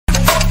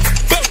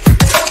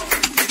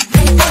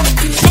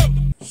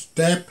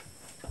Step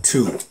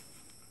 2.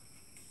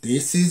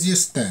 This is your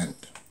stand.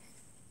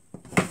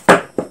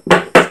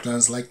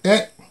 Stands like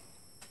that.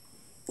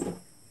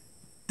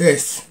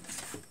 This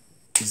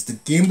is the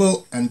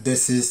gimbal and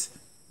this is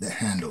the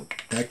handle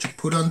that you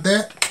put on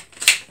there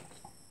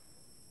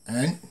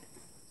and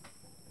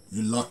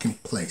you lock in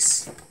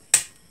place.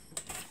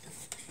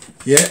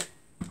 Yeah,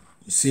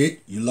 you see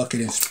it? You lock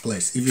it in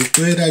place. If you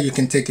do that, you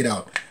can take it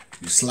out.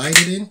 You slide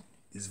it in.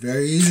 It's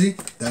very easy.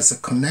 That's a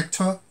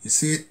connector. You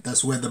see it?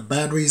 That's where the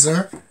batteries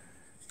are.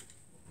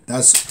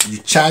 You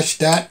charge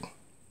that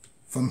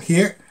from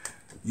here.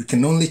 You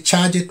can only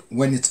charge it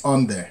when it's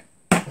on there.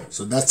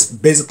 So that's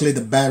basically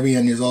the battery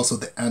and is also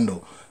the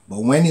handle. But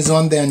when it's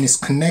on there and it's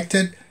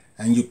connected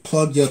and you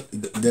plug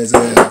there's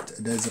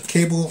a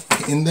cable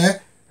in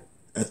there,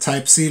 a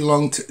type C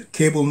long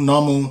cable,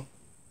 normal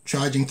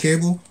charging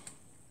cable,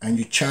 and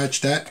you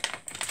charge that,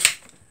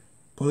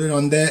 put it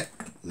on there,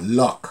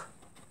 lock.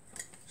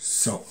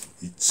 So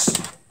it's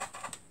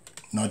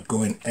not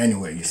going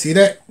anywhere. You see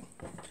that?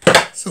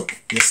 So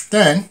your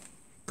stand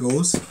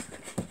goes,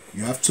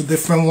 you have two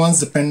different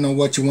ones depending on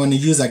what you want to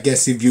use. I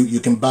guess if you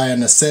can buy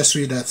an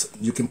accessory that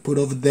you can put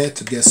over there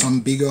to get some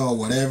bigger or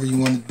whatever you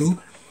want to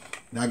do.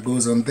 That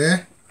goes on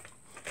there.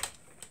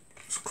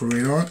 Screw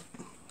it on.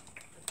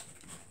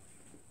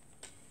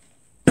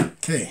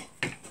 Okay.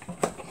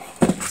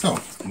 So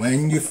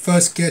when you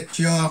first get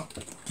your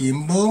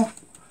gimbal,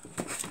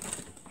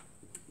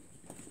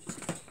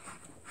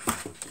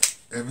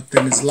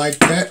 everything is like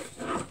that.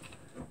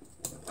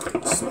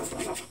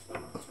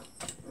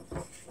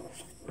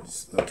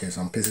 Okay,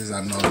 some pieces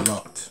are not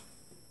locked.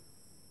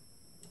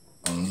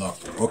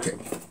 Unlocked. Okay,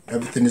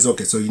 everything is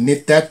okay. So you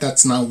need that.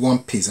 That's now one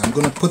piece. I'm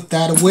going to put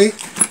that away.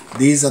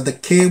 These are the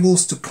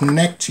cables to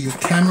connect to your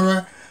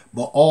camera,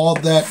 but all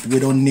that we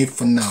don't need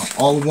for now.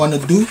 All we want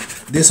to do,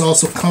 this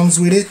also comes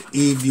with it.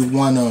 If you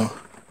want to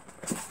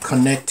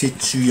connect it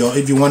to your,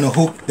 if you want to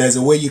hook, there's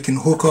a way you can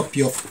hook up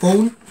your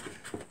phone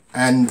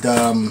and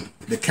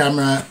the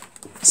camera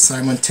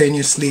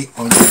simultaneously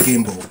on the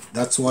gimbal.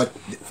 That's what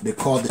they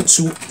call the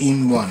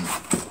 2-in-1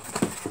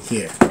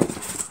 here.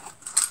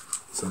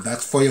 So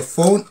that's for your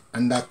phone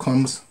and that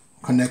comes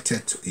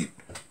connected to it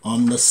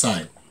on the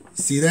side.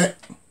 See that?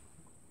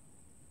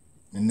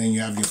 And then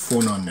you have your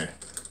phone on there,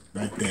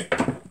 right there.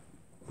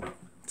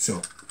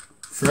 So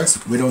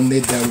first, we don't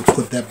need that. We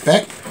put that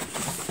back.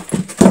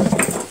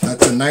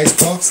 That's a nice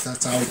box.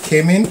 That's how it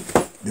came in.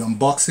 The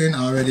unboxing,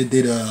 I already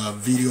did a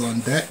video on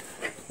that,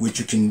 which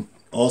you can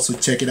also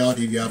check it out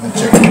if you haven't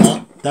checked it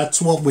out.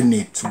 That's what we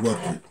need to work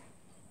with.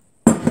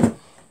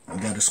 I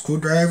got a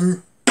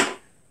screwdriver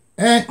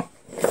and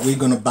we're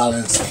gonna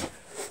balance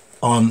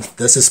on,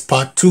 this is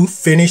part 2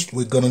 finished.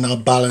 We're gonna now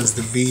balance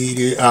the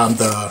video,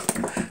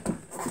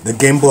 the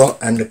gimbal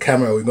and the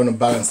camera. We're gonna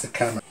balance the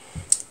camera.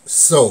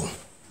 So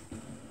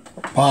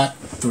part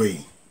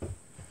 3,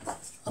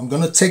 I'm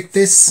gonna take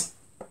this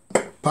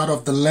part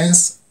of the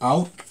lens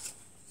out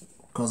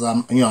because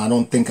I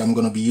don't think I'm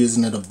gonna be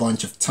using it a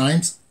bunch of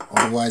times.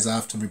 Otherwise I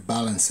have to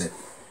rebalance it.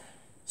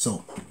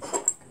 So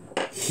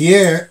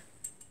here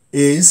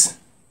is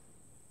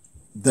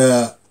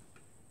the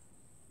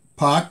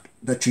part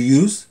that you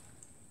use,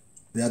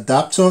 the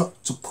adapter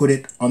to put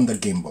it on the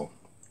gimbal.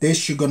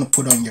 This you're gonna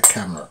put on your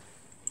camera.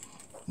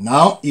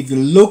 Now if you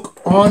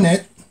look on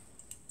it,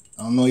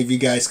 I don't know if you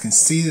guys can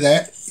see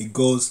that, it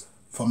goes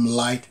from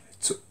light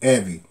to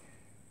heavy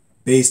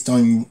based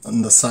on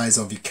the size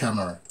of your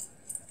camera.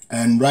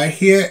 And right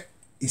here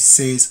it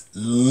says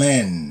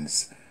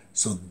lens.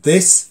 So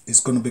this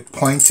is going to be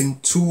pointing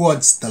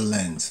towards the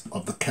lens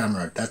of the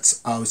camera. That's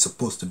how it's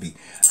supposed to be.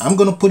 I'm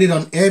going to put it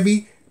on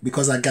heavy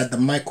because I got the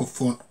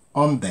microphone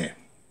on there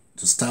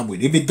to start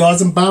with. If it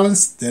doesn't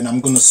balance, then I'm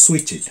going to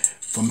switch it.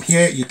 From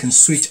here, you can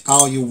switch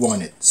how you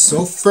want it.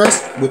 So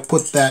first, we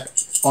put that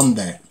on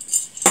there.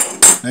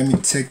 Let me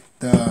take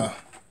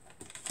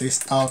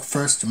this out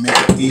first to make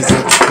it easier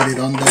to put it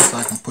on there so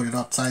I can put it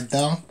upside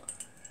down.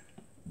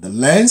 The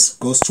lens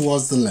goes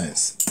towards the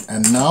lens.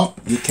 And now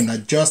you can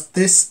adjust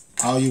this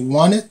how you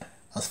want it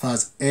as far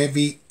as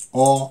heavy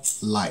or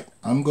light.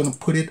 I'm going to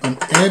put it on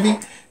heavy.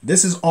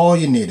 This is all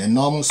you need, a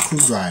normal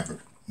screwdriver.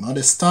 Not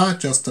a star,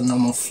 just a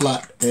normal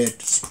flat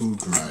edge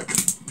screwdriver.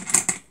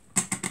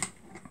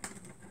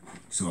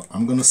 So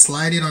I'm going to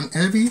slide it on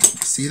heavy,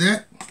 see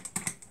that?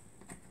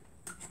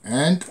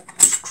 And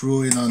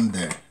screw it on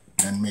there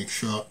and make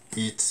sure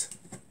it's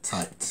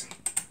tight.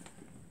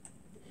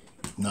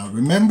 Now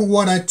remember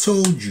what I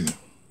told you.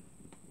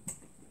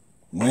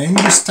 When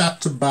you start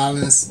to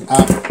balance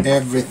out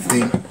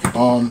everything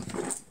on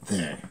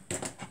there,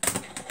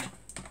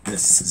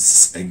 this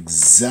is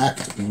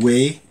exact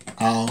way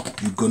how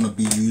you're gonna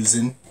be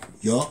using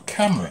your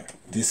camera.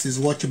 This is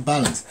what you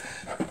balance.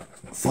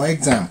 For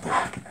example,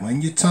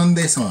 when you turn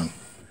this on,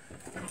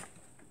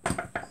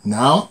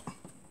 now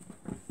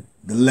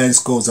the lens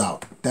goes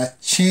out.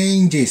 That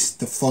changes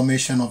the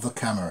formation of the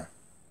camera.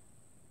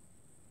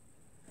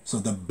 So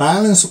the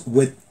balance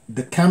with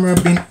the camera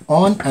being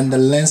on and the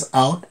lens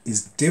out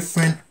is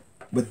different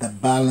with the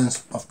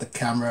balance of the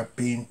camera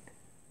being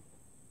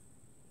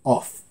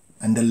off.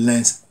 and the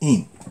lens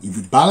in. If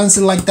you balance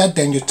it like that,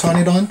 then you turn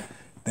it on,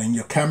 then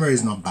your camera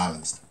is not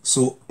balanced.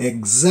 So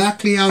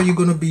exactly how you're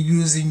going to be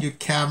using your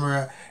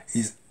camera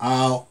is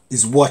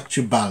what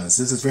you balance.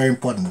 This is very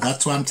important.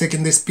 That's why I'm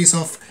taking this piece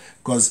off,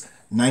 because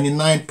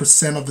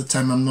 99% of the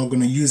time I'm not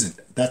going to use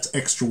it. That's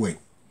extra weight.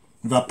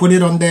 If I put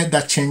it on there,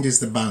 that changes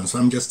the balance. So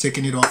I'm just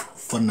taking it off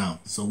for now.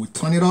 So we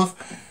turn it off.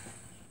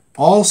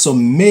 Also,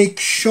 make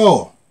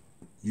sure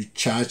you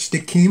charge the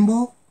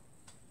gimbal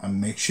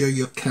and make sure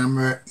your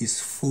camera is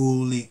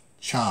fully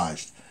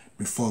charged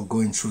before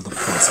going through the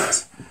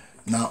process.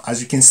 Now,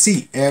 as you can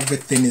see,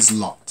 everything is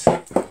locked.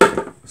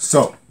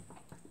 So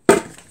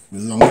we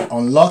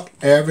unlock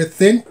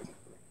everything.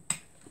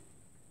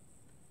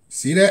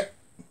 See that?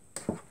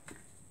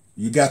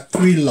 You got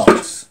 3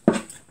 locks.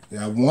 You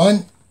have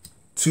 1,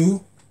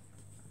 2.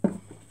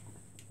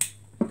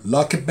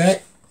 Lock it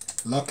back.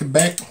 Lock it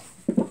back.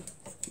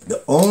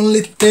 The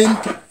only thing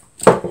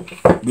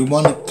we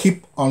want to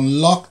keep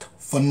unlocked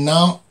for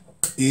now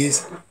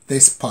is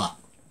this part.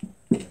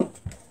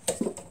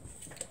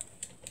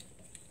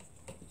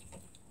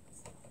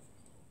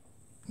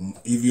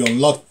 If you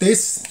unlock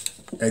this,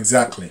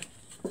 exactly,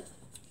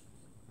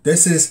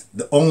 this is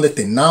the only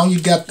thing. Now you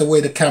got the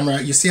way the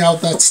camera, you see how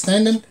that's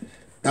standing?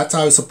 That's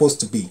how it's supposed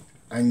to be.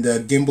 And the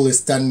gimbal is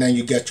standing and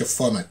you get your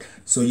format.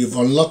 So you've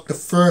unlocked the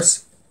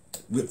first,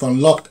 we've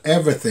unlocked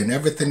everything.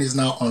 Everything is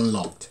now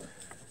unlocked.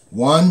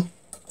 1,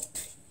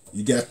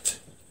 you get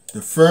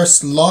the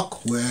first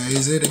lock. Where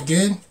is it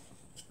again?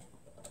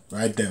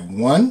 Right there,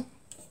 1.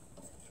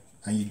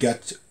 And you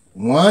got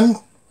 1,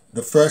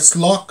 the first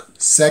lock,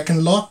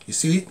 second lock, you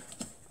see?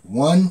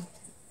 1,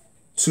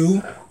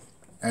 2,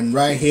 and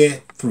right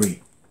here,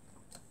 3.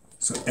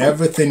 So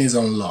everything is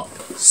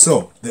unlocked.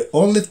 So the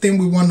only thing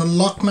we want to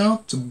lock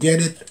now to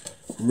get it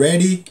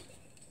ready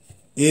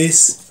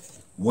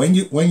is when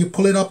you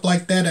pull it up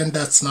like that and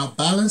that's now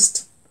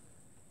balanced,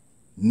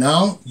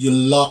 now you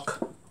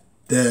lock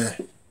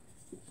the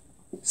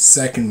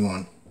second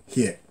one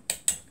here.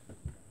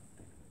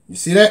 You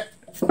see that?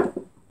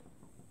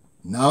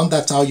 Now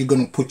that's how you're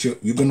gonna put your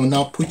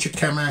now put your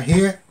camera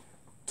here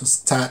to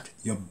start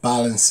your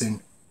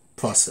balancing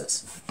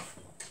process.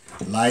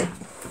 Like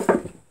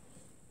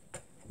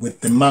with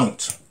the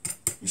mount.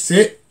 You see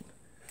it?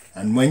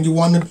 And when you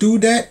want to do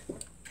that,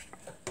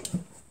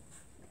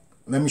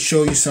 let me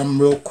show you something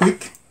real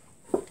quick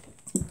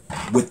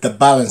with the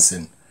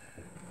balancing.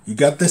 You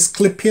got this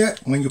clip here.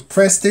 When you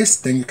press this,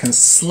 then you can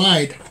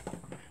slide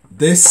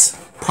this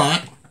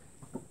part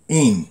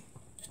in.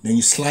 Then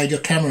you slide your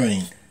camera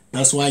in.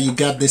 That's why you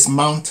got this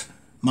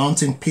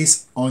mounting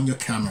piece on your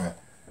camera.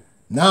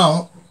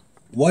 Now,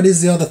 what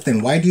is the other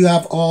thing? Why do you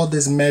have all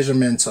these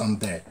measurements on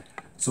there?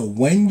 So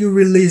when you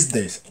release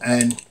this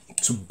and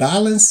to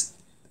balance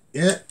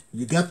it,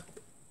 you got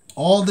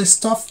all this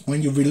stuff.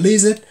 When you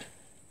release it,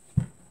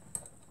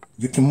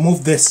 you can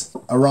move this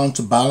around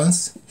to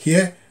balance.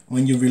 Here,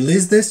 when you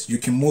release this, you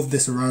can move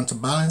this around to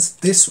balance.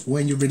 This,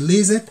 when you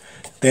release it,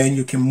 then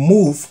you can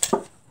move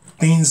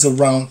things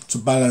around to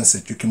balance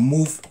it. You can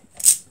move,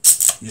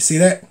 you see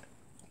that?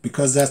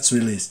 Because that's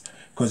released.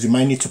 Because you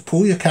might need to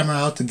pull your camera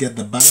out to get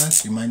the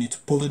balance. You might need to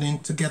pull it in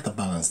to get the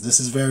balance. This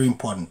is very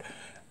important.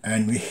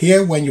 And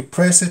here, when you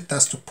press it,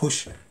 that's to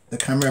push the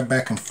camera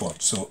back and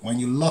forth. So when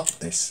you lock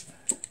this,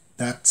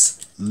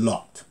 that's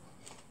locked.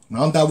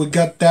 Now that we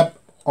got that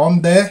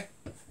on there,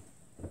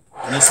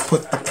 let's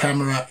put the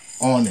camera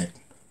on it,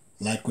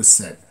 like we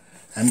said.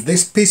 And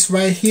this piece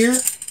right here,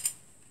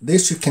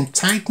 this you can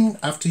tighten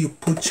after you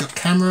put your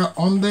camera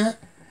on there.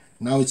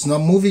 Now it's not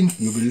moving.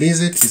 You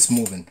release it, it's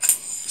moving.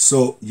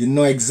 So you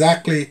know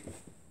exactly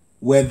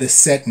where the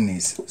setting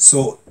is.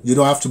 So you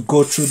don't have to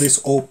go through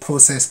this whole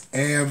process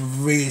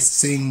every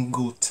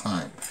single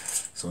time.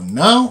 So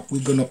now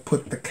we're going to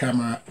put the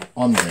camera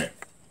on there.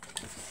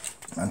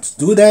 And to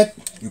do that,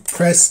 you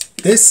press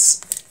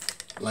this,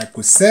 like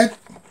we said.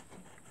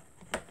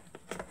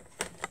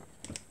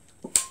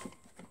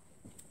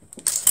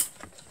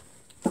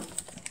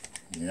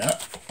 Yeah.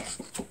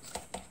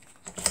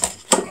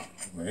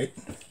 Wait.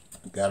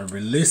 You gotta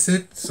release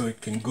it so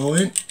it can go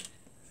in.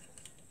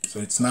 So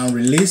it's now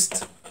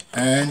released,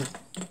 and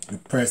you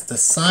press the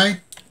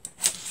side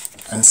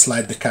and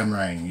slide the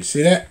camera in. You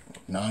see that?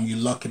 Now you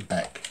lock it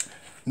back.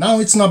 Now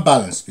it's not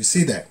balanced. You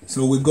see that?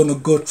 So we're gonna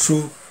go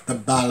through the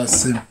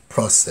balancing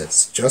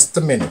process. Just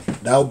a minute.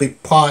 That will be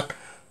part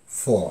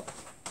 4.